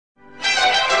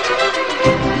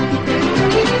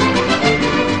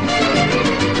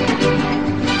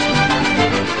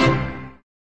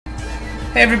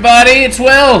Hey everybody, it's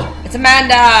Will! It's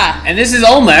Amanda! And this is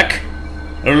Olmec.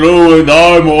 Hello, and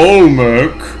I'm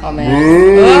Olmec. Oh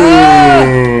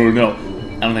man. No, I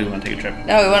don't think we want to take a trip.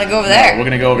 No, we want to go over there. No, we're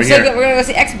going to go over here. We're going to go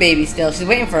see X-Baby still. She's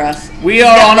waiting for us. We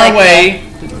are on our way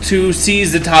to see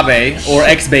Zatabe, or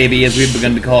X-Baby as we've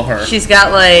begun to call her. She's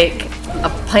got like a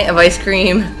pint of ice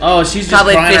cream. Oh, she's just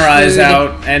crying her eyes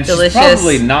out, and she's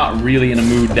probably not really in a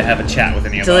mood to have a chat with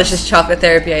any of us. Delicious chocolate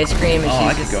therapy ice cream. And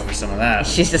I could go for some of that.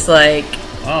 She's just like,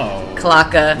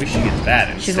 Calaca. We should get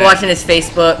that instead. She's watching his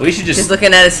Facebook. We should just... She's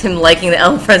looking at him liking the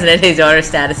El Presidente's daughter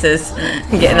statuses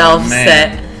and getting all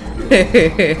upset.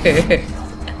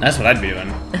 That's what I'd be doing.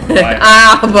 Boned.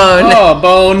 Oh,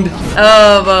 boned.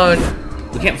 Oh, boned.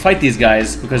 We can't fight these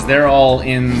guys because they're all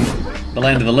in the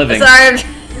land of the living. Sorry,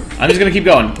 I'm just gonna keep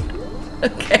going.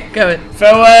 Okay, going.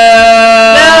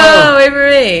 Farewell! No, wait for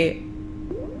me.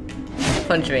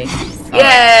 Punch me.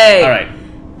 Yay! Alright.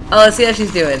 Oh, let's see how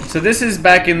she's doing. So this is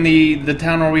back in the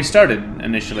town where we started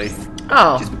initially.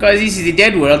 Oh. Just because this is the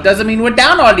dead world doesn't mean we're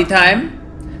down all the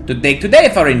time. To take today,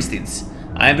 for instance.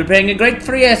 I am preparing a great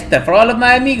fiesta for all of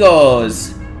my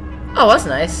amigos. Oh, that's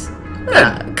nice.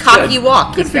 Cocky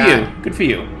walk. Good for you. Good for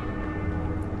you.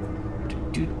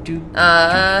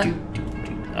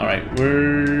 Alright,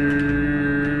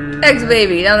 we're...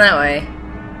 X-Baby, down that way.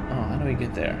 Oh, how do we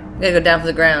get there? We gotta go down for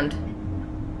the ground.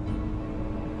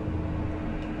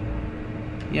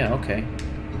 Yeah, okay.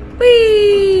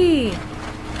 Whee!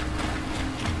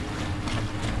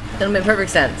 That'll make perfect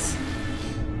sense.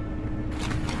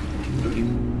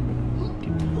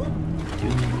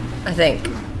 I think.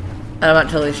 I'm not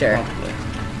totally sure. Probably.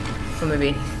 So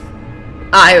maybe.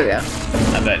 Ah, here we go.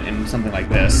 I bet in something like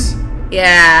this.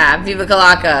 Yeah, Viva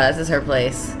Calaca. This is her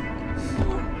place.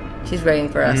 She's waiting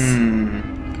for us.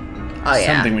 Oh yeah.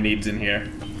 Something we need's in here.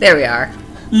 There we are.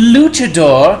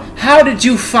 Luchador, how did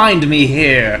you find me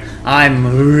here?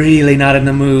 I'm really not in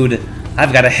the mood.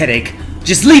 I've got a headache.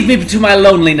 Just leave me to my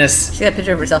loneliness. She got a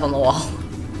picture of herself on the wall.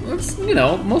 You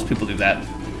know, most people do that.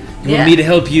 You want me to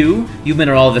help you? You men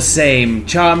are all the same,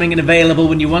 charming and available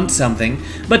when you want something,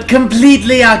 but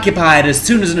completely occupied as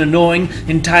soon as an annoying,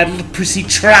 entitled prissy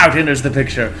trout enters the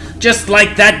picture. Just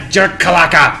like that jerk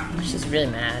Calaca. She's really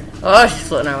mad. Oh, she's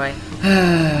floating our way.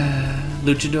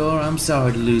 Luchador, I'm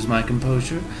sorry to lose my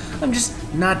composure. I'm just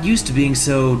not used to being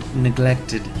so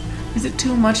neglected. Is it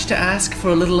too much to ask for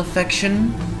a little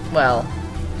affection? Well...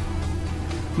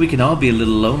 We can all be a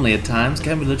little lonely at times,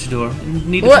 can't we, Luchador?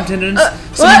 Need some tenderness,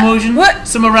 some emotion,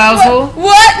 some arousal?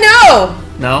 What? No!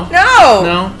 No? No!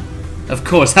 No? Of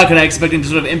course, how can I expect any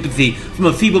sort of empathy from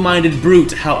a feeble-minded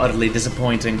brute? How utterly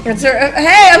disappointing.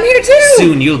 Hey, I'm here too!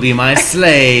 Soon you'll be my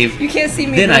slave. You can't see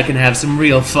me. Then I can have some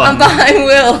real fun. I'm behind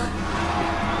Will.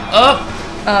 Up!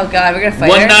 Oh god, we're gonna fight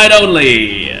One her? night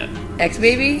only.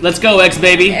 X-Baby? Let's go,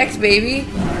 X-Baby. X-Baby?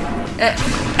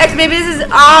 X-Baby, this is...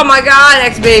 Oh my god,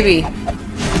 X-Baby.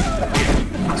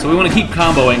 So we want to keep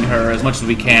comboing her as much as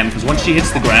we can, because once she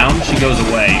hits the ground, she goes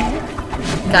away.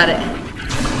 Got it.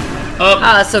 Up.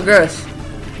 Ah, that's so gross.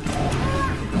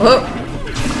 Whoa.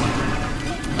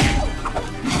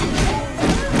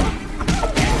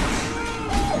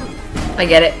 I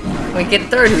get it. We get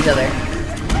through to each other.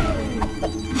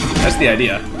 That's the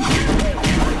idea.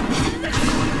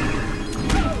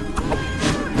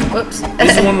 Whoops.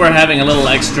 This is when we're having a little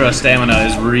extra stamina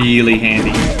is really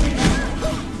handy.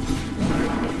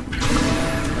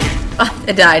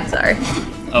 It died, sorry.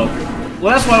 Oh.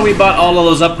 Well, that's why we bought all of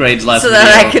those upgrades last So video.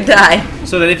 that I could die.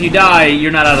 So that if you die,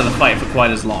 you're not out of the fight for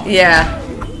quite as long. Yeah.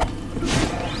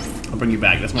 I'll bring you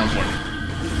back, that's more important.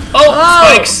 Oh!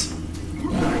 Spikes!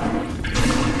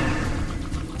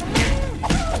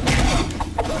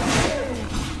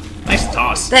 Nice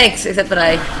toss. Thanks, except that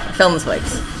I fell in the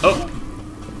spikes. Oh.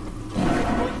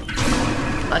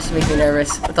 Oh, she makes me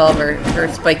nervous with all of her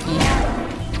spiky...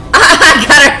 I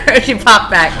got her! She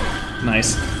popped back.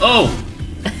 Nice. Oh!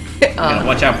 You gotta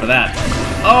watch out for that.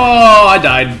 Oh, I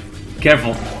died.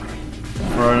 Careful.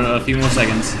 For a few more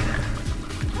seconds.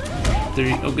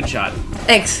 Oh, good shot.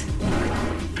 Thanks.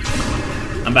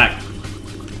 I'm back.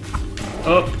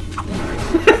 Oh.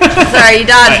 Sorry, you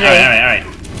dodged me. Alright.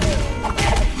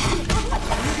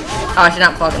 Oh, I should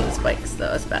not plug in the spikes, though.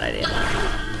 That's a bad idea.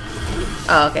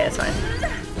 Oh, okay, that's fine.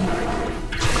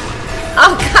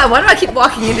 Oh, God, why do I keep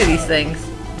walking into these things?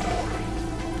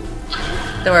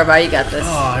 Don't worry about it, you got this. Oh,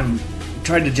 I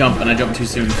tried to jump and I jumped too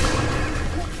soon.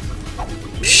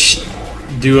 Shh.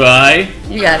 Do I?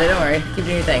 You got it, don't worry. Keep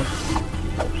doing your thing.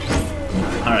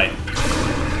 Alright.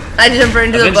 I jumped right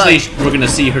into the bug. Eventually, we're gonna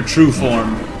see her true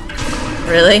form.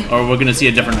 Really? Or we're gonna see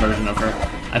a different version of her.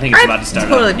 I think it's about to start. I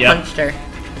totally punched her.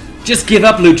 Just give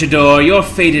up, Luchador. Your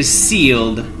fate is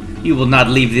sealed. You will not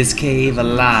leave this cave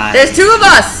alive. There's 2 of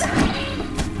us!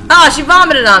 Oh, she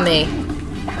vomited on me.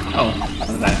 Oh,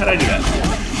 how did I do that?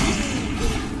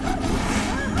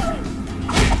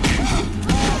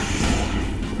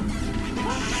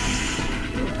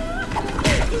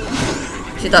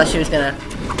 She thought she was gonna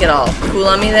get all cool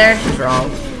on me there. She's wrong.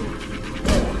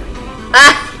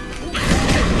 Ah!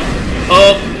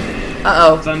 Oh!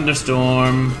 Uh-oh.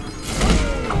 Thunderstorm.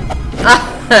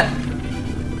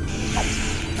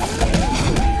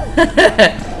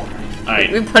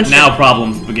 Alright, now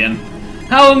problems begin.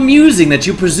 How amusing that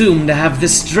you presume to have the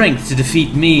strength to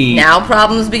defeat me. Now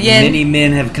problems begin. Many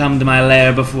men have come to my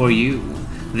lair before you.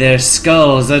 Their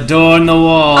skulls adorn the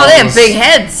walls. Oh, they have big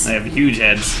heads. They have huge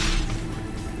heads.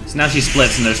 So now she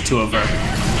splits and there's 2 of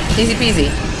her. Easy peasy.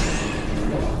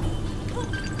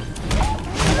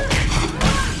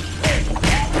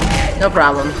 No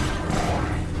problem.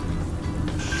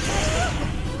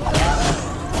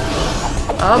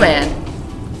 Oh man.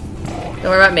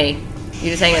 Don't worry about me. You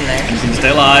just hang in there. You can stay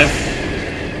alive.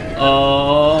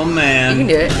 Oh man. You can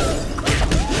do it.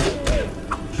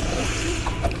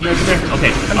 No, come here.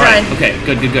 Okay. I'm Alright. trying. Okay.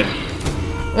 Good.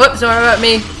 Whoops, don't worry about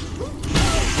me.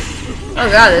 Oh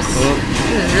god, this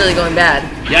is really going bad.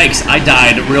 Yikes, I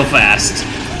died real fast.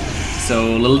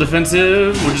 So, a little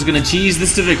defensive. We're just gonna cheese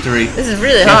this to victory. This is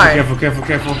really hard.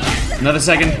 Careful. Another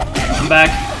second. I'm back.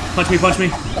 Punch me.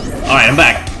 Alright, I'm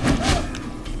back.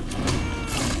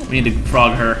 We need to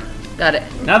frog her. Got it.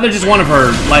 Now that just one of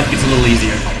her, life gets a little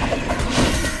easier.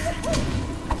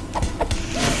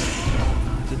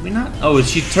 Did we not? Oh,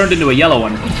 she turned into a yellow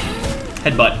one.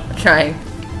 Headbutt. I'm trying.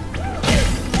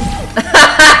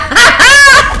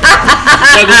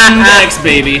 Juggling the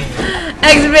X-Baby.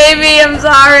 X-Baby, I'm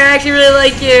sorry. I actually really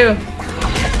like you.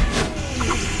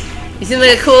 You seem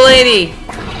like a cool lady.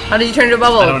 How did you turn into a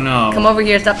bubble? I don't know. Come over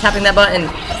here. Stop tapping that button.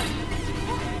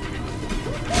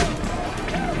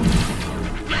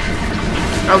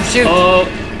 Oh, shoot. Oh.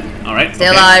 Alright. Stay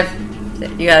alive.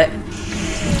 You got it.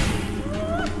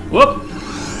 Whoop.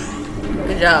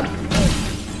 Good job.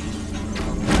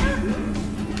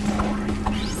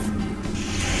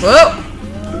 Whoa.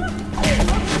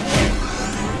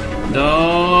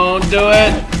 Don't do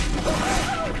it.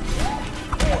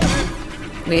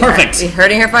 Perfect. We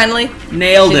hurting her finally?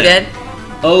 Nailed it. She's dead?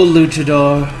 Oh,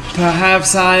 Luchador,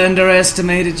 perhaps I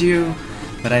underestimated you,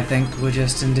 but I think we're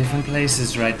just in different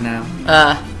places right now.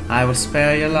 I will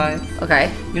spare your life.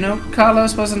 Okay. You know,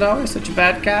 Carlos wasn't always such a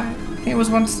bad guy. He was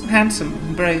once handsome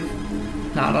and brave,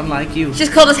 not unlike you. She's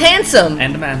called us handsome.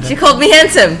 And Amanda. She called me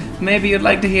handsome. Maybe you'd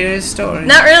like to hear his story.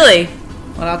 Not really.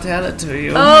 Well, I'll tell it to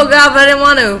you. Oh god, but I didn't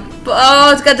want to.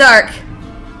 Oh, it's got dark.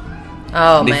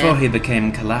 Oh, Before man. he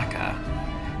became Calaca,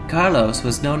 Carlos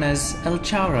was known as El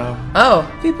Charro. Oh.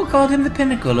 People called him the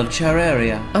pinnacle of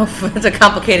Charreria. Oh, that's a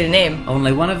complicated name.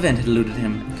 Only one event had eluded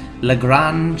him. La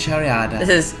Gran Charreada. This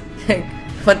is...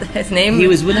 what, his name? He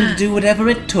was willing to do whatever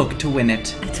it took to win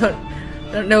it. I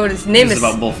don't know what his name This is. is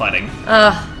about bullfighting.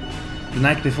 The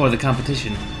night before the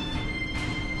competition.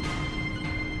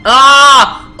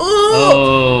 Ah! Ooh!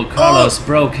 Oh, Carlos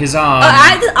broke his arm.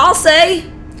 I'll say.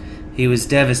 He was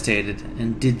devastated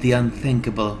and did the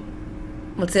unthinkable.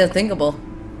 What's the unthinkable?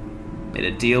 Made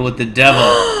a deal with the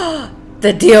devil.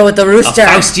 The deal with the rooster. A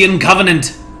Faustian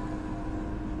covenant.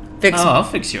 Fix. Oh, I'll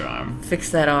fix your arm. Fix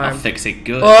that arm. I'll fix it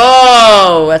good.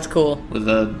 Oh, that's cool. With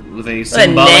a The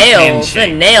symbolic nails. The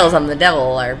handshake. nails on the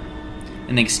devil are.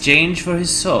 In exchange for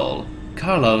his soul,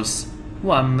 Carlos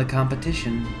won the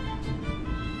competition.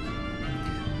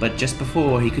 But just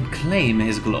before he could claim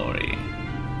his glory,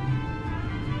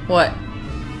 What?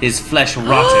 his flesh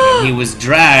rotted and he was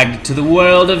dragged to the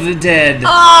world of the dead.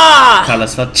 Ah!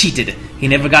 Carlos felt cheated. He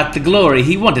never got the glory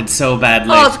he wanted so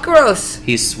badly. Oh, it's gross.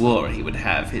 He swore he would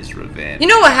have his revenge. You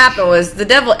know what happened was the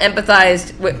devil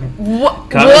empathized with what?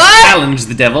 Carlos What? challenged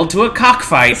the devil to a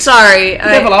cockfight. Sorry, The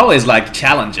devil always liked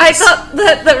challenges. I thought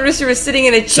that the rooster was sitting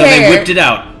in a chair. So they whipped it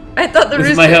out. I thought the With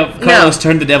rooster. my help, Carlos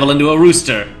turned the devil into a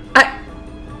rooster.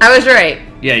 I was right.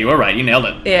 Yeah, you were right. You nailed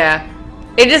it. Yeah.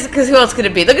 It just because who else could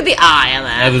it be? Look at the eye on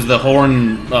That that. was the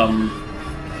horn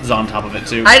was on top of it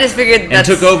too. I just figured and that's...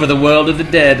 took over the world of the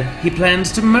dead. He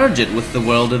plans to merge it with the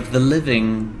world of the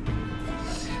living.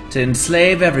 To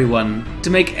enslave everyone. To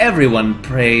make everyone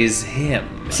praise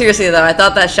him. Seriously though, I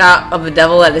thought that shot of the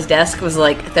devil at his desk was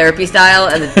like therapy style,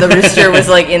 and the rooster was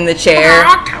like in the chair.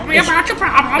 Tell me about your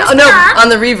problems. No, on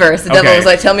the reverse, the devil Okay. was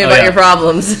like, "Tell me Oh, about yeah. your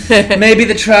problems." Maybe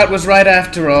the trout was right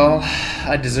after all.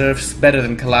 I deserve better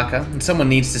than Calaca, and someone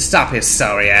needs to stop his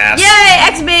sorry ass.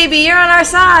 Yay, X-Baby, you're on our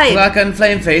side! Calaca and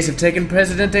Flameface have taken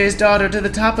Presidente's daughter to the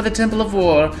top of the Temple of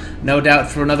War, no doubt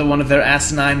for another one of their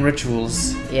asinine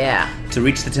rituals. Yeah. To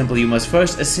reach the temple, you must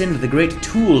first ascend the great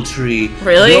tool tree,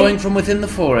 Really? growing from within the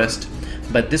forest.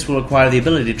 But this will require the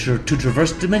ability to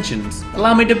traverse dimensions.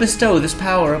 Allow me to bestow this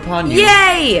power upon you.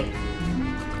 Yay!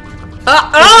 A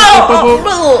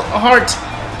heart!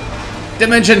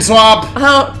 Dimension swap!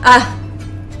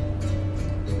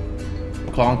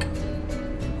 Clonk.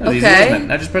 That was easy, wasn't it?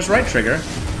 Now just press right trigger,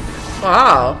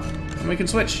 Wow. and we can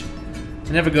switch.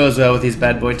 It never goes well with these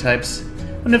bad boy types.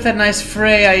 Wonder if that nice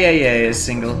Freya is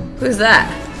single. Who's that?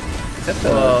 Is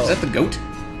that the goat?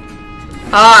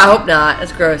 Oh, I hope not.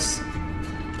 That's gross.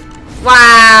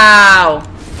 Wow!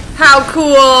 How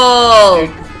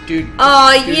cool! Dude.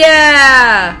 Oh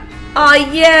yeah! Oh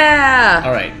yeah!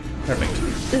 Alright, perfect.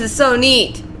 This is so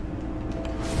neat.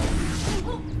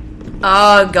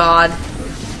 Oh god.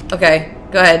 Okay,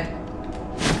 go ahead.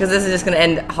 Because this is just gonna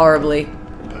end horribly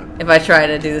if I try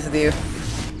to do this with you.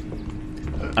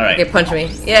 Alright. Okay, punch me.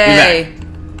 Yay!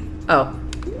 Oh.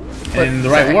 In the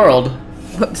right world.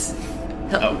 Whoops.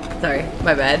 Oh. Sorry,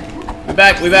 my bad.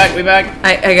 We back.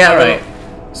 I got Alright.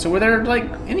 So were there, like,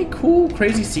 any cool,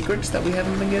 crazy secrets that we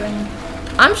haven't been getting?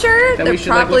 I'm sure That there we should,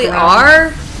 like, probably look around?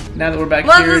 are. Now that we're back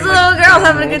Well, here. this little girl's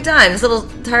having a good time. This little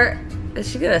tart.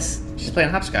 She get us. She's playing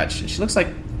hopscotch. She looks like...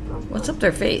 What's up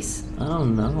their face? I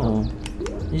don't know.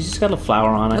 She's just got a flower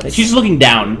on it. She's looking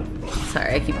down.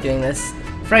 Sorry, I keep doing this.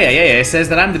 Freya says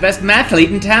that I'm the best mathlete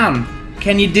in town.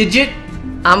 Can you digit?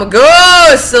 I'm a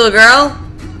ghost, little girl.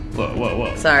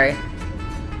 Whoa. Sorry.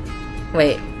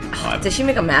 Wait. Oh, Did she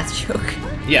make a math joke?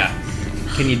 Yeah.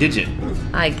 Can you digit?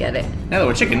 I get it. Now that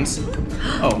we're chickens.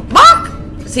 Oh. Bonk!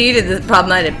 So you did the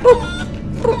problem I did. Boop.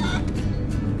 Boop.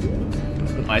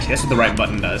 I guess what the right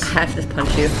button does. I have to just punch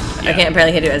you. Yeah. I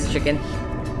apparently can't do it as a chicken.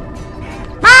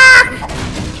 Bark!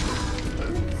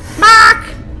 Bark!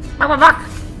 Bark! Bark!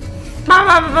 Bark!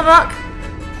 Bark! Bark!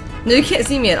 No, you can't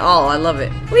see me at all. I love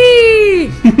it. Whee!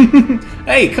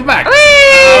 Hey, come back! Whee!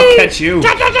 I'll catch you.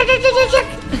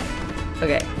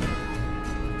 Okay.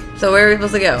 So where are we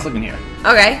supposed to go? Let's look in here.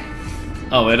 Okay.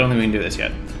 Oh, I don't think we can do this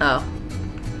yet. Oh.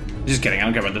 Just kidding. I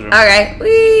don't care about this room. Okay.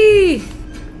 Whee!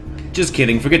 Just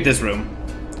kidding. Forget this room.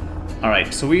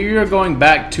 Alright, so we are going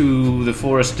back to the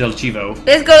Forest del Chivo.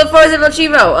 Let's go to the Forest of El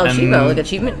Chivo. El And- Chivo, like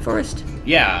achievement forest?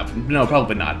 Yeah, no,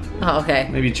 probably not. Oh, okay.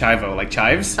 Maybe Chivo, like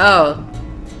chives? Oh.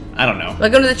 I don't know. We're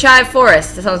going to the Chive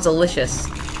Forest. That sounds delicious.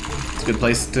 It's a good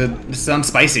place to... It sounds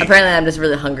spicy. Apparently I'm just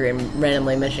really hungry and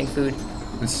randomly mentioning food.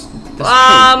 That's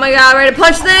Oh my god, I'm ready to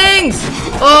punch things!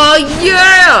 Oh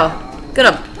yeah!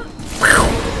 Gonna...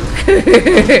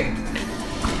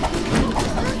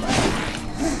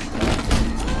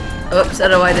 Oops, I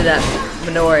don't know why I did that,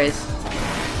 but no worries.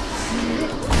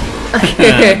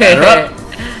 Batter up.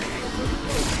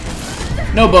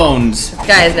 No bones. This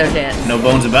guy has no chance. No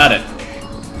bones about it.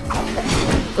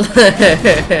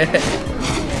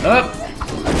 Up.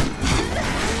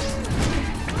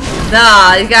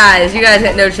 Nah, you guys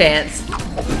got no chance.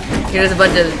 You're just a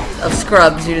bunch of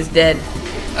scrubs. You're just dead.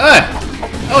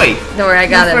 Oh wait. Don't worry, I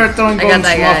got him. They're throwing I got bones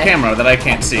that from guy. off camera that I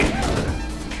can't see.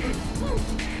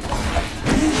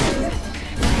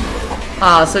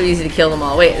 Oh, so easy to kill them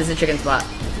all. Wait, this is a chicken spot.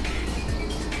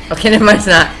 Okay, never mind, it's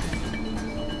not.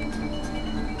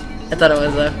 I thought it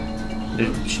was though.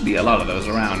 There should be a lot of those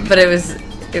around. But it was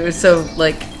so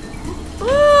like.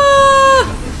 Well,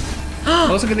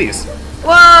 let's look at these.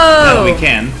 Whoa! Now that we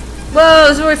can. Whoa!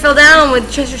 This is where we fell down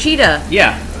with Chester Cheetah.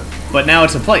 Yeah, but now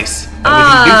it's a place that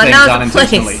Ah, we can do now things it's a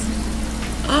on place. intentionally.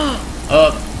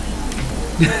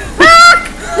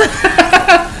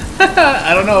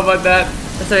 I don't know about that.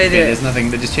 That's the way to do Okay, it. there's nothing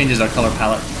that just changes our color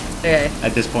palette Okay.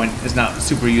 at this point. It's not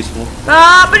super useful.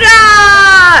 Ah,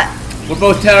 We're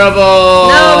both terrible.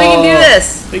 no, we can do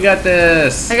this. We got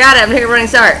this. I got it. I'm taking a running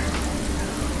start.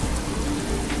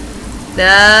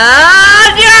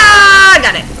 Yeah,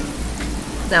 got it.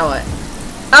 Now what?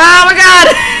 Oh my god!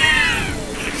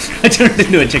 I turned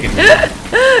into a chicken.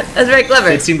 That's very clever.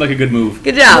 It seemed like a good move.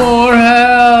 Good job. More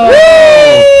health.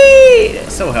 Whee!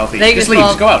 So healthy. Now you Just can leave. fall-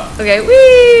 Just go out. Okay,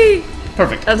 whee!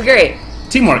 Perfect. That was great.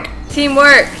 Teamwork.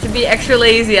 Teamwork to be extra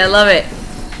lazy. I love it.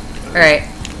 All right.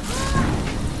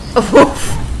 Oh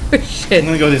shit. I'm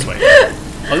gonna go this way.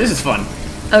 Oh, this is fun.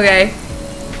 Okay.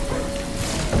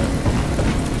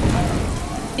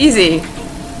 Easy.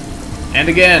 And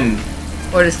again.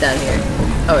 Or just down here.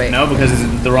 Oh wait. No, because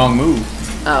it's the wrong move.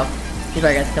 Oh. You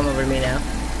probably got to come over to me now.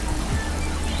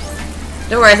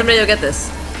 Don't worry, somebody will get this.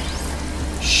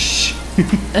 Shh.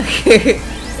 Okay.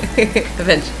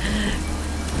 Eventually.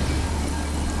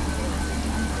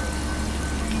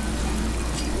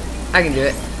 I can do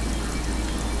it.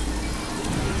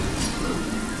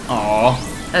 Aw.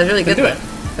 That was really good. Then do it.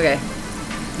 Okay.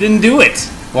 Didn't do it.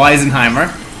 Weisenheimer.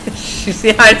 You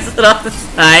see how I slid off the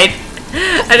side?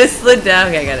 I just slid down.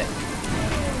 Okay, I got it.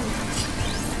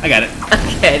 I got it.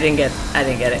 Okay, I didn't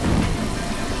get it.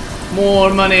 More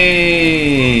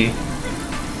money.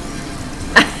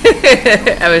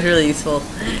 I was really useful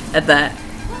at that.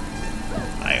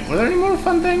 Alright, were there any more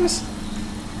fun things?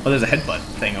 Oh, there's a headbutt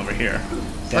thing over here.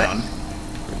 Down.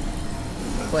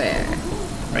 Where?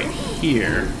 Right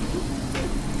here.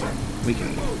 We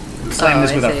can slam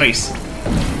this with our face.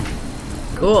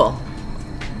 Cool.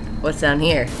 What's down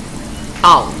here?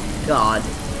 Oh, God.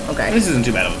 Okay. This isn't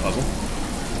too bad of a puzzle.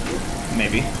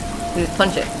 Maybe. Just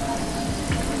punch it.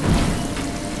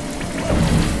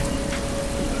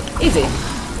 Easy.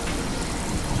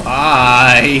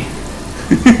 Bye.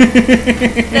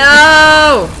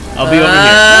 No! I'll be over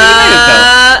here.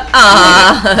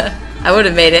 I would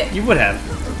have made it. You would have.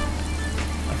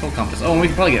 A full compass. Oh, and we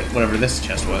could probably get whatever this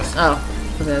chest was. Oh,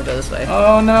 we're gonna go this way.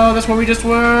 Oh no, that's where we just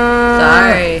were.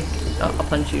 Sorry. Oh, I'll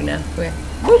punch you now. Come here.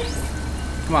 Whoop.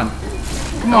 Come on.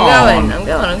 Come I'm on.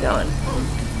 going.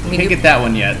 Can't get that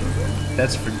one yet.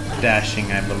 That's for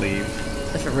dashing, I believe.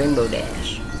 That's for Rainbow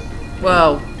Dash.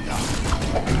 Whoa.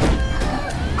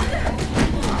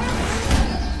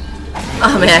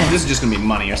 Oh man. This is just gonna be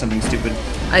money or something stupid.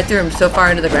 I threw him so far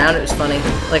into the ground, it was funny.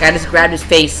 Like, I just grabbed his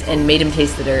face and made him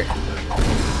taste the dirt.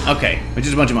 Okay, which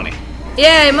is a bunch of money.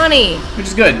 Yay, money! Which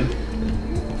is good.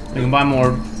 We can buy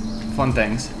more fun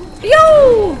things.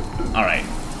 Yo! Alright.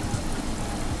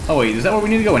 Oh wait, is that where we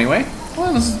need to go anyway?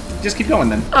 Well, let's just keep going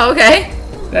then. Oh, okay.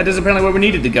 That is apparently where we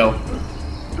needed to go.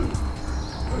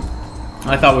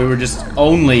 I thought we were just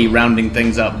only rounding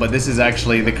things up, but this is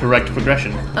actually the correct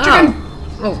progression. Oh. Chicken!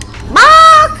 Oh.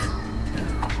 Bark!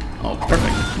 Oh,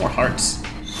 perfect. More hearts.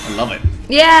 I love it.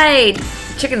 Yay!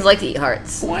 Chickens like to eat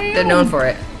hearts. Wow. They're known for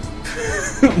it.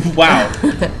 Wow.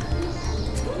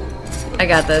 I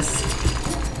got this.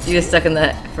 You just stuck in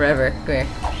that forever. Come here.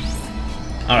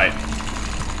 Alright.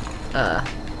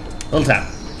 Little tap.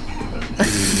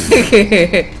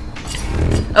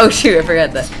 Oh shoot, I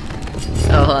forgot that.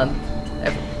 Oh, hold on.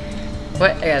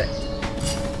 What? I got it.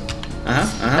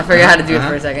 I forgot how to do it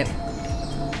for a second.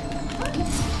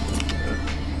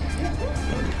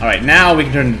 Alright, now we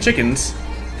can turn into chickens,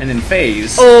 and then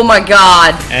phase. Oh my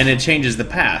god! And it changes the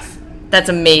path. That's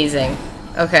amazing.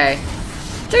 Okay.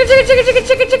 Chicken.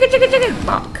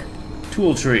 Bonk.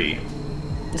 Tool tree.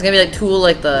 It's gonna be like Tool,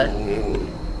 like the...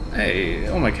 Hey,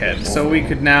 oh my god. So we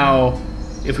could now,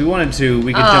 if we wanted to,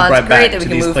 we could Oh, jump right it's great back that to we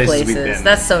can these move places we've been.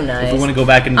 That's so nice. If we want to go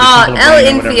back into the Oh, Temple of El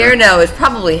Rain or whatever. Infierno is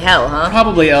probably hell, huh?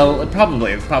 Probably.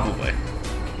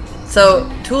 So,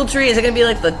 Tool tree, is it gonna be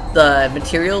like the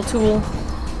material tool?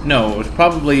 No, it's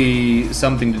probably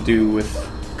something to do with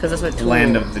Because that's what the tool...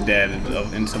 land of the dead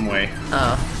in some way.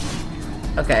 Oh.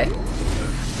 Okay.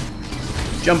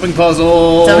 Jumping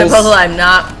puzzles! Jumping puzzle, I'm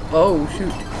not... Oh,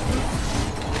 shoot.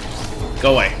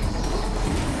 Go away.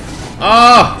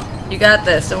 Ah! You got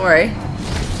this, don't worry.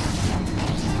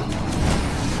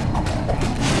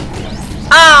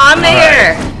 Oh, I'm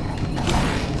here!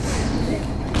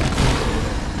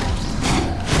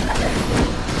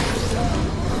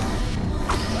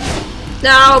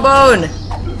 No, Bone!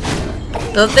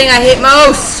 The thing I hate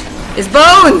most is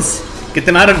bones! Get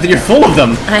them out of there, you're full of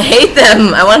them! I hate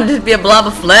them! I want it to be a blob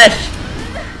of flesh.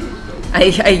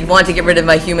 I want to get rid of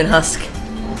my human husk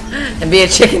and be a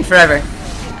chicken forever.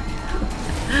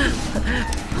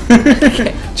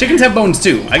 Okay. Chickens have bones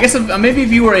too. I guess maybe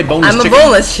if you were a boneless chicken. I'm a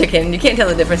boneless chicken. You can't tell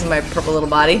the difference in my purple little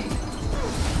body.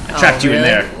 I trapped you in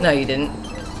there. No, you didn't.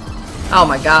 Oh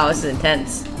my god, this is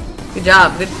intense. Good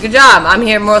job. Good job. I'm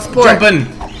here, more support. Jumping.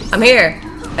 I'm here.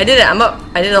 I did it. I'm up.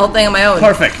 I did the whole thing on my own.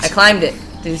 Perfect. I climbed it.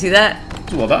 Did you see that?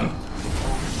 Well done.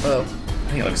 Whoa. I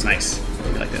think it looks nice.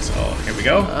 Like this. Oh, here we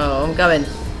go. Oh, I'm coming.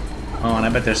 Oh, and I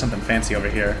bet there's something fancy over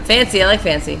here. Fancy. I like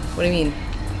fancy. What do you mean?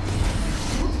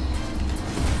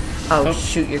 Oh,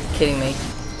 shoot. You're kidding me.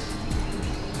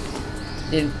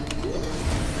 Dude.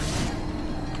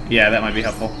 Yeah, that might be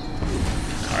helpful.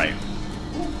 Alright.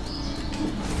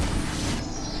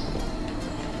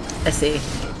 I see.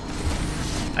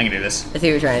 I can do this. I see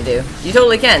what you're trying to do. You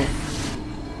totally can.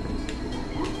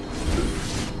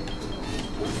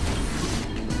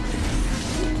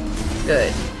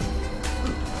 Good.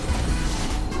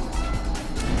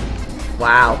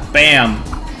 Wow. Bam!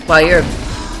 Wow,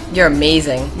 you're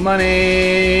amazing.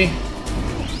 Money!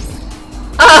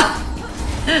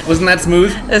 Ah! Wasn't that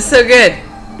smooth? That's so good.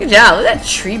 Good job. Look at that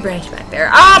tree branch back there.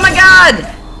 Oh my god!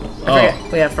 I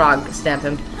forgot. We got a frog. Stamp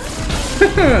him.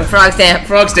 Frog stamp.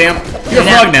 Frog stamp. You're a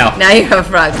frog now. Now you have a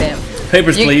frog stamp.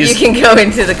 Papers, please. You can go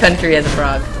into the country as a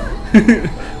frog.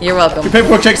 You're welcome. Your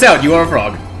paperwork checks out. You are a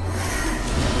frog.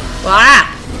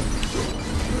 Ah!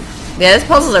 Yeah, these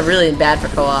puzzles are really bad for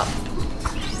co-op.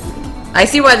 I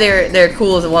see why they're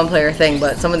cool as a one-player thing,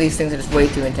 but some of these things are just way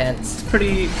too intense.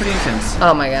 Pretty intense.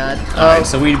 Oh my god. Alright,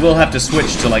 so we will have to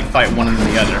switch to like fight one and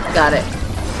then the other. Got it.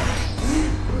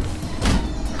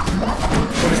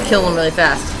 We'll just kill them really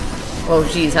fast. Oh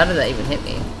jeez, how did that even hit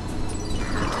me?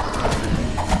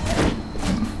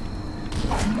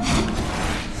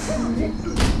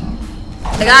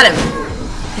 I got him.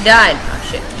 He died. Oh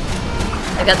shit.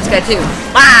 I got this guy too.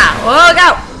 Wow! Oh,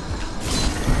 go!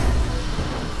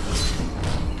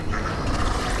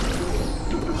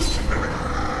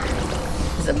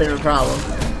 It's a bit of a problem.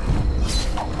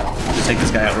 Just take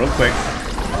this guy out real quick.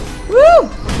 Woo!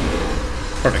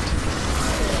 Perfect.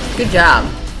 Good job.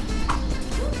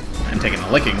 I'm taking a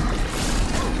licking.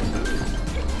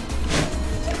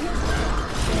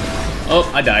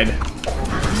 Oh, I died.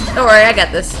 Don't worry, I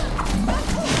got this.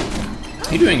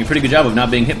 You're doing a pretty good job of not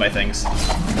being hit by things.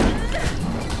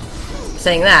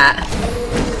 Saying that.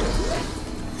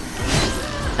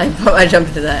 I jumped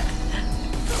into that.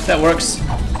 That works.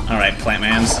 Alright, plant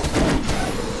mans.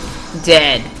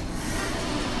 Dead.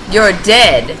 You're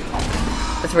dead.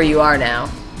 That's where you are now.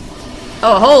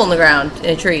 Oh, a hole in the ground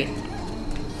in a tree.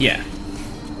 Yeah.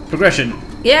 Progression.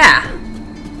 Yeah.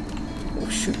 Oh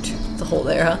shoot. There's a hole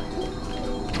there, huh?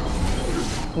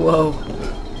 Whoa.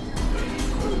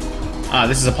 Ah,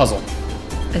 this is a puzzle.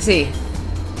 I see.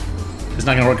 It's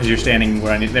not gonna work because you're standing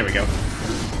where I need. There we go.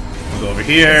 We'll go over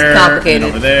here. It's complicated.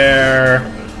 And over there.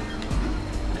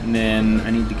 And then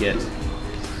I need to get up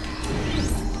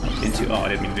into. Oh, I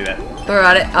didn't mean to do that. Don't worry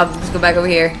about it. I'll just go back over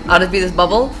here. I'll just be this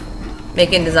bubble,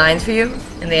 making designs for you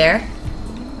in the air.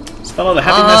 Spell the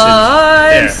happy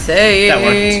I'm message.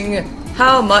 saying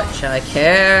how much I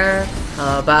care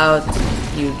about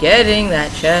you getting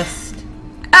that chest.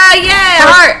 Ah, yeah,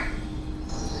 heart!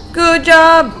 Good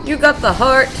job, you got the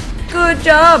heart. Good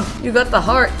job, you got the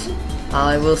heart.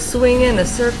 I will swing in a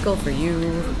circle for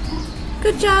you.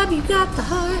 Good job, you got the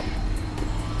heart.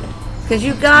 Cause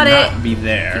you got it. Not be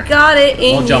there. You got it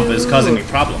in Wall jump you. is causing me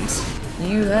problems.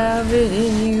 You have it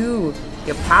in you.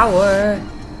 Your power.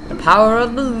 The power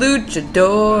of the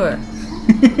luchador.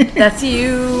 That's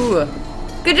you.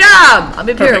 Good job! I'll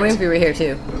be up here waiting for you right here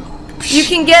too. You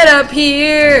can get up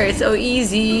here. It's so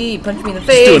easy. Punch me in the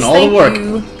face. Just doing all the work.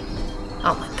 You.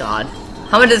 Oh my god.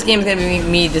 How much of this game is gonna be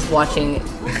me just watching?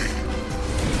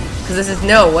 Because this is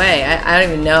no way. I don't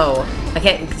even know. I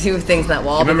can't do things in that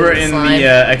wall. Remember in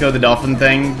the Echo the Dolphin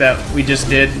thing that we just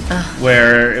did,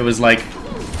 where it was like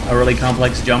a really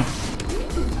complex jump?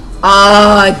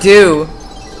 I do.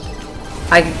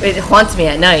 It haunts me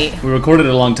at night. We recorded it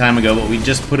a long time ago, but we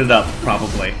just put it up,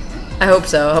 probably. I hope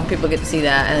so. I hope people get to see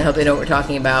that, and I hope they know what we're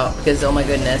talking about, because oh my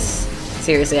goodness.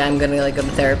 Seriously, I'm gonna like go to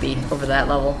therapy over that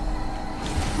level.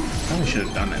 Probably should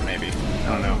have done it, maybe. I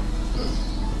don't know.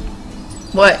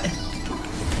 What?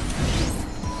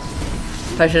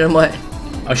 If I should have what?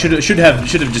 I should have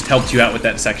just helped you out with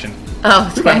that section. Oh,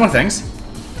 Let's find more things.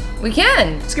 We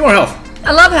can. Let's get more health.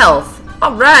 I love health.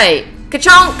 All right.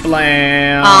 Ka-chonk.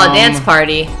 Blam. Oh, dance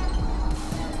party.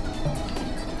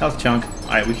 Health chunk.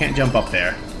 Alright, we can't jump up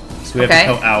there. So we have to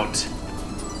go out.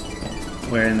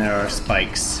 Wherein there are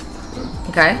spikes.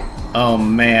 Okay. Oh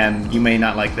man, you may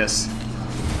not like this.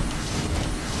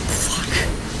 Fuck.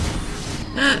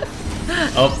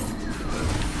 Oh.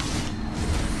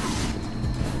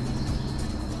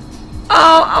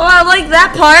 Oh, I like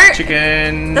that part.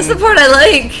 Chicken. That's the part I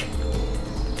like.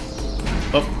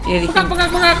 Oh.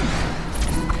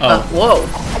 Oh. Whoa.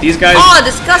 These guys. Oh,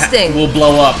 disgusting. Will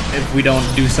blow up if we don't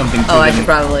do something to them. Oh, I should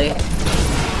probably.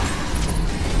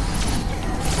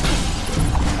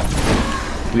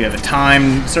 We have a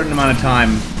certain amount of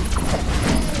time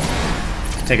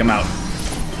to take them out.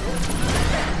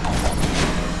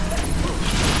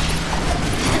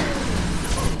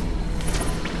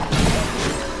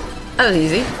 That was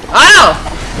easy. Oh! I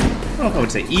don't know if I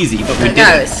would say easy, but we did it.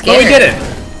 I was scared. But we did it.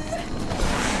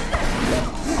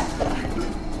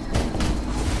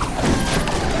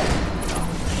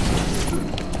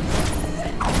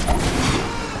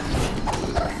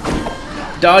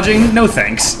 Dodging? No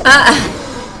thanks.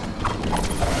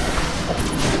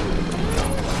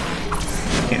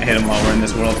 Can't hit him while we're in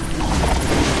this world.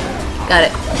 Got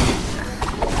it.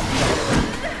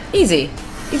 Easy.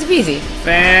 Easy peasy.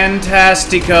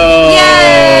 Fantastico!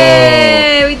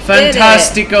 Yay! We did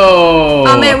Fantastico! it.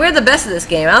 Oh man, we're the best at this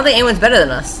game. I don't think anyone's better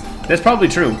than us. That's probably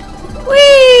true.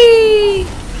 Whee!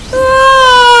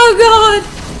 Oh god!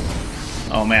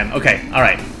 Oh man, okay,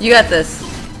 alright. You got this.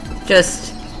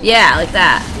 Just, yeah, like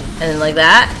that. And then like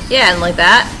that. Yeah, and like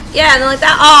that. Yeah, and then like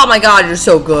that. Oh my god, you're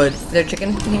so good. Is there chicken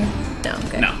in here? No,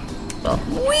 okay. No. Well,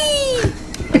 whee!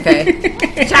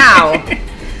 Okay. Ciao.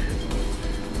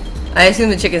 I assume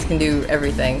the chickens can do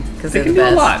everything because they're the best. They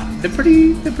can do a lot.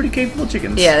 They're pretty capable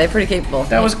chickens. Yeah, they're pretty capable.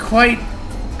 That was quite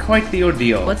the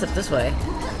ordeal. What's up this way?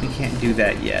 We can't do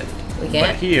that yet. We can't?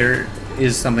 But here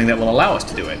is something that will allow us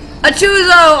to do it. A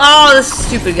Chuzo! Oh, this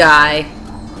stupid guy.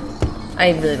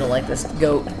 I really don't like this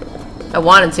goat. I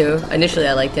wanted to. Initially,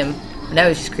 I liked him. But now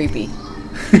he's just creepy.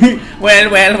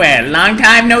 Well. Long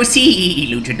time no see,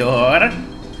 luchador.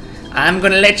 I'm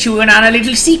gonna let you in on a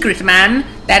little secret, man.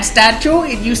 That statue,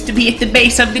 it used to be at the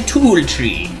base of the tool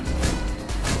tree.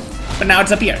 But now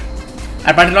it's up here.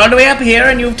 I brought it all the way up here,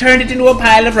 and you've turned it into a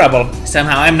pile of rubble.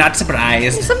 Somehow, I'm not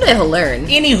surprised. Someday he'll learn.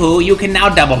 Anywho, you can now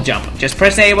double jump. Just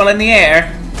press A while in the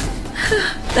air.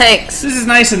 Thanks. This is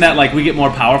nice in that, like, we get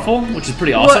more powerful, which is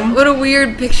pretty awesome. What a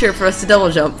weird picture for us to double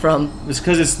jump from. It's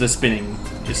because it's the spinning.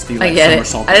 Just the, like, I get it.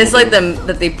 somersault. I just like them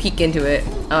that they peek into it.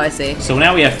 Oh, I see. So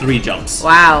now we have 3 jumps.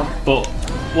 Wow. But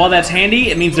while that's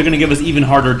handy, it means they're going to give us even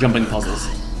harder jumping puzzles.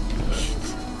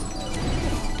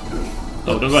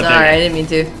 Oh, don't go out there. Sorry, I didn't mean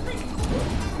to.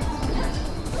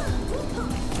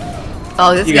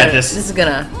 Oh, this is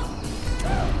gonna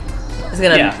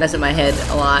mess with my head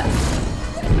a lot.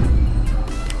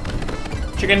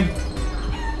 Chicken.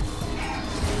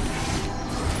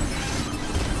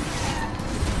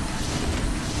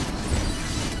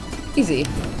 Easy.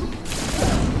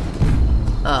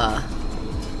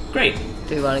 Great.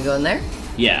 Do we want to go in there?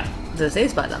 Yeah. There's a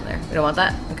safe spot down there. We don't want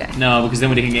that? Okay. No, because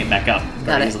then we can get back up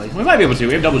Got it. easily. We might be able to.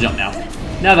 We have double jump now.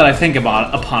 Now that I think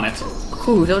upon it.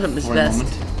 Ooh, double jump is For best. a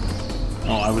moment.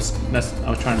 Oh, I was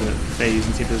trying to phase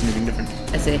and see if there's anything different.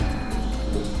 I see.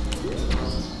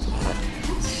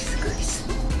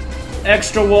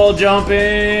 Extra wall jumping!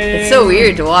 It's so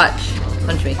weird to watch.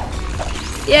 Punch me.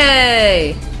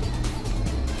 Yay!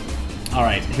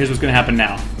 Alright, here's what's gonna happen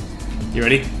now. You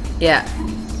ready? Yeah.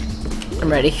 I'm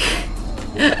ready.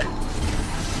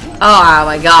 Oh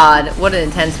my god. What an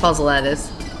intense puzzle that is.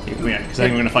 Here, come here, because I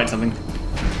think we're gonna fight something.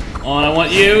 Oh, and I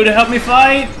want you to help me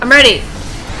fight! I'm ready!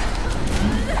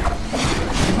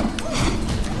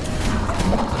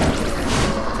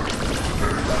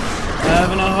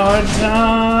 Having a hard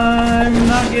time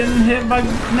not getting hit by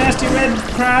nasty red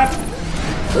crap.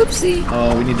 Oopsie.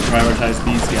 Oh, we need to prioritize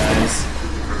these guys.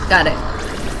 Got it.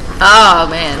 Oh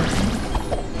man.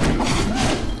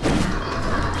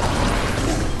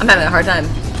 I'm having a hard time.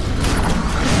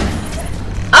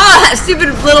 Oh, that stupid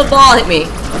little ball hit me.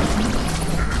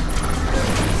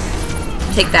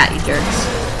 Take that, you jerks.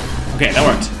 Okay, that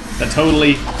worked. That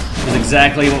totally was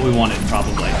exactly what we wanted,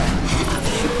 probably.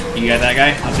 You got that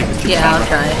guy? I'll take this. Yeah, I'll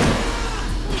try.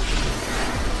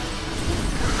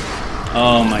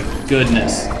 Oh my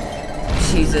goodness.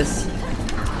 Jesus.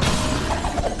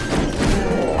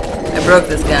 I broke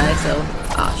this guy, so...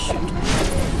 Ah, shoot.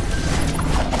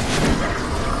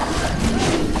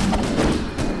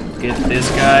 Get this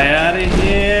guy out of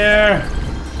here.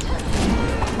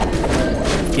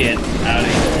 Get out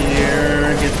of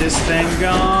here. Get this thing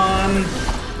gone.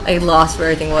 I lost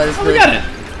where everything was. Oh, we got it.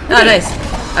 Oh, nice.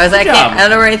 I was like, I don't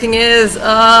know where anything is.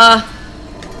 Alright,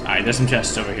 there's some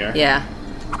chests over here. Yeah.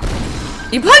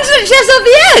 You punched the chest off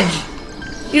the edge!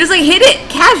 You just like hit it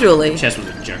casually. The chest was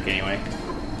a jerk anyway.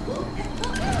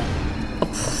 Oh,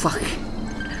 fuck.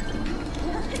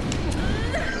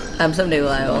 Someday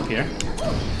I will. Up here.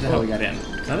 This is how we got in.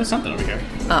 No, there's something over here.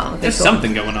 Oh, okay, There's cool.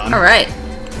 something going on. Alright.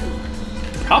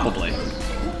 Probably.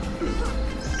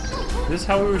 Is this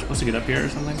how we were supposed to get up here or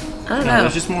something? I don't No, know.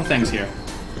 there's just more things here.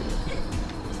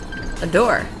 A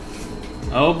door.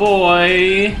 Oh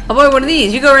boy! Oh boy, one of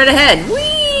these. You go right ahead. Whee!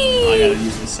 Oh, I gotta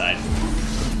use this side.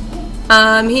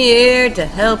 I'm here to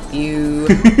help you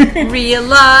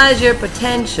realize your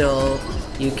potential.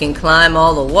 You can climb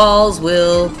all the walls,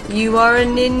 Will. You are a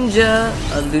ninja,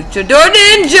 a luchador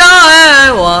ninja.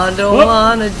 I don't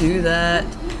wanna do that.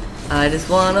 I just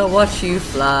wanna watch you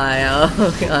fly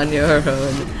on your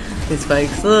own. Your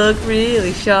spikes look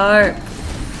really sharp.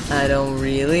 I don't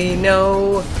really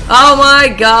know. Oh my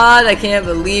god, I can't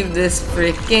believe this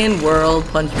freaking world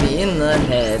punched me in the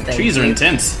head. Thank Trees you. are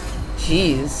intense.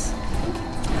 Jeez.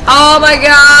 Oh my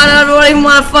god, I don't even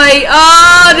want to fight.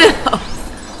 Oh no.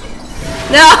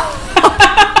 No.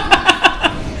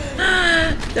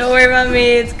 Don't worry about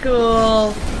me, it's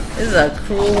cool. This is a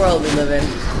cool world we live in.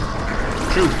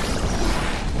 True.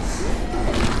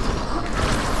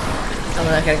 I'm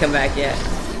not gonna come back yet.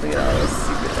 Look at all those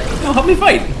stupid things. No, help me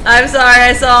fight. I'm sorry,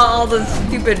 I saw all the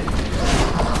stupid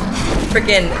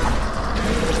freaking.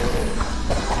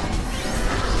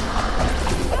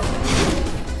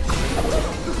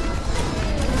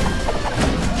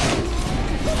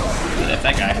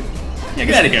 That guy. Yeah,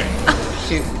 get out of here. Oh,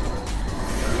 shoot.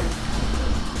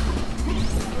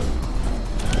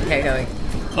 Okay, going.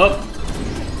 Oh,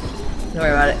 Don't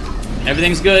worry about it.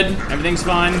 everything's good. Everything's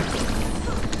fine.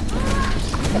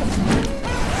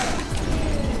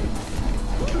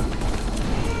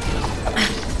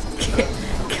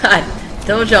 God,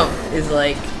 double jump is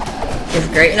like, is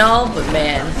great and all, but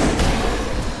man.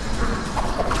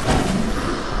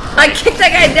 I kicked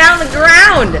that guy down the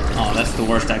ground! Oh, that's the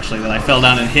worst actually, that I fell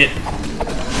down and hit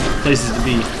places to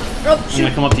be. Oh, I'm shoot.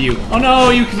 gonna come up to you. Oh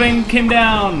no, you came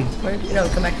down. No,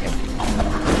 come back here.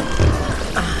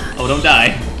 Oh, don't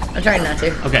die. I'm trying not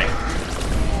to. Okay.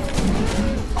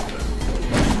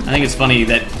 I think it's funny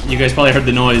that you guys probably heard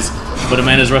the noise, but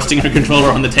Amanda's resting her controller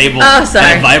on the table. Oh, sorry.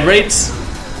 And it vibrates.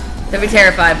 Don't be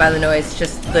terrified by the noise,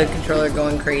 just the controller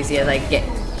going crazy as I get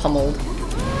pummeled.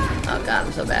 Oh god,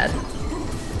 I'm so bad.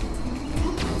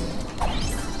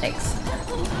 Thanks.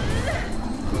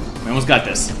 We almost got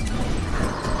this.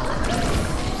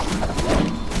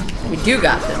 We do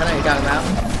got this, I know what you're talking about.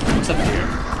 What's up here?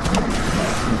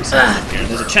 There's something up here.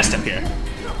 There's a chest up here.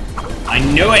 I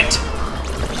knew it!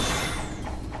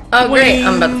 Oh great, Whee!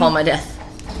 I'm about to fall my death.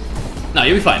 No,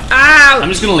 you'll be fine. Ouch! I'm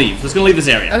just gonna leave. Let's gonna leave this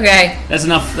area. Okay. That's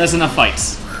enough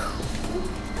fights.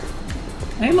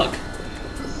 Hey, look.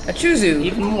 A Chuzu.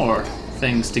 Even more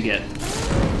things to get.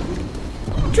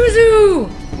 Chuzu!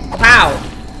 Wow.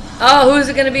 Oh, who's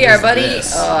it gonna be? Our Who's buddy?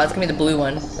 this? Oh, it's gonna be the blue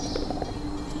one.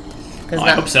 Oh,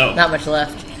 I hope so. Not much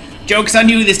left. Joke's on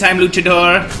you this time,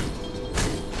 Luchador.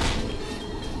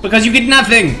 Because you get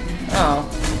nothing. Oh.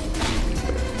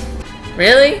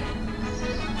 Really?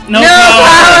 No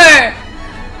power!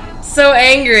 So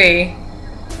angry.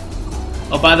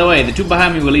 Oh, by the way, the two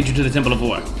behind me will lead you to the Temple of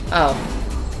War. Oh.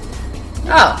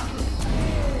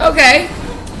 Oh. Okay.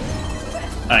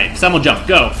 Alright, Sam will jump.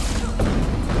 Go.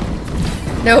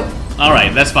 Nope.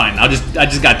 Alright, that's fine. I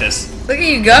just got this. Look at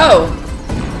you go.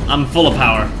 I'm full of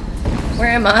power. Where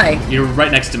am I? You're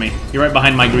right next to me. You're right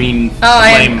behind my green Oh,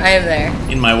 flame I am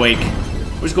there. in my wake.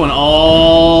 We're just going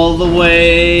all the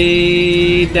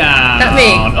way down. Not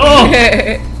me.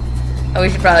 Oh! Oh, we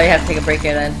should probably have to take a break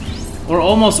here then. We're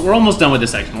almost done with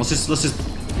this section. Let's just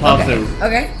plow Okay. through.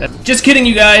 Okay. Just kidding,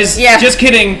 you guys. Yeah. Just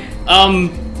kidding.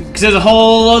 Because there's a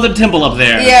whole other temple up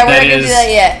there. Yeah, we're not gonna do that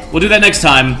yet. We'll do that next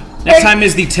time. Next time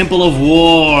is the Temple of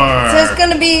War. So it's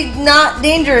gonna be not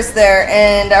dangerous there,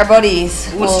 and our buddies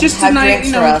Well, will it's just have a drinks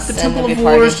night. for us. The and Temple there'll of be a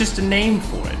War party. is just a name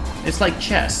for it. It's like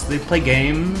chess. They play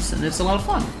games, and it's a lot of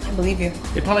fun. I believe you.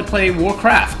 They probably play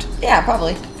Warcraft. Yeah,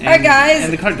 probably. And, Alright, guys.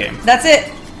 And the card game. That's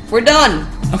it. We're done.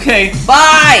 Okay.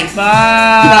 Bye.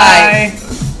 Bye.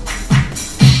 Bye.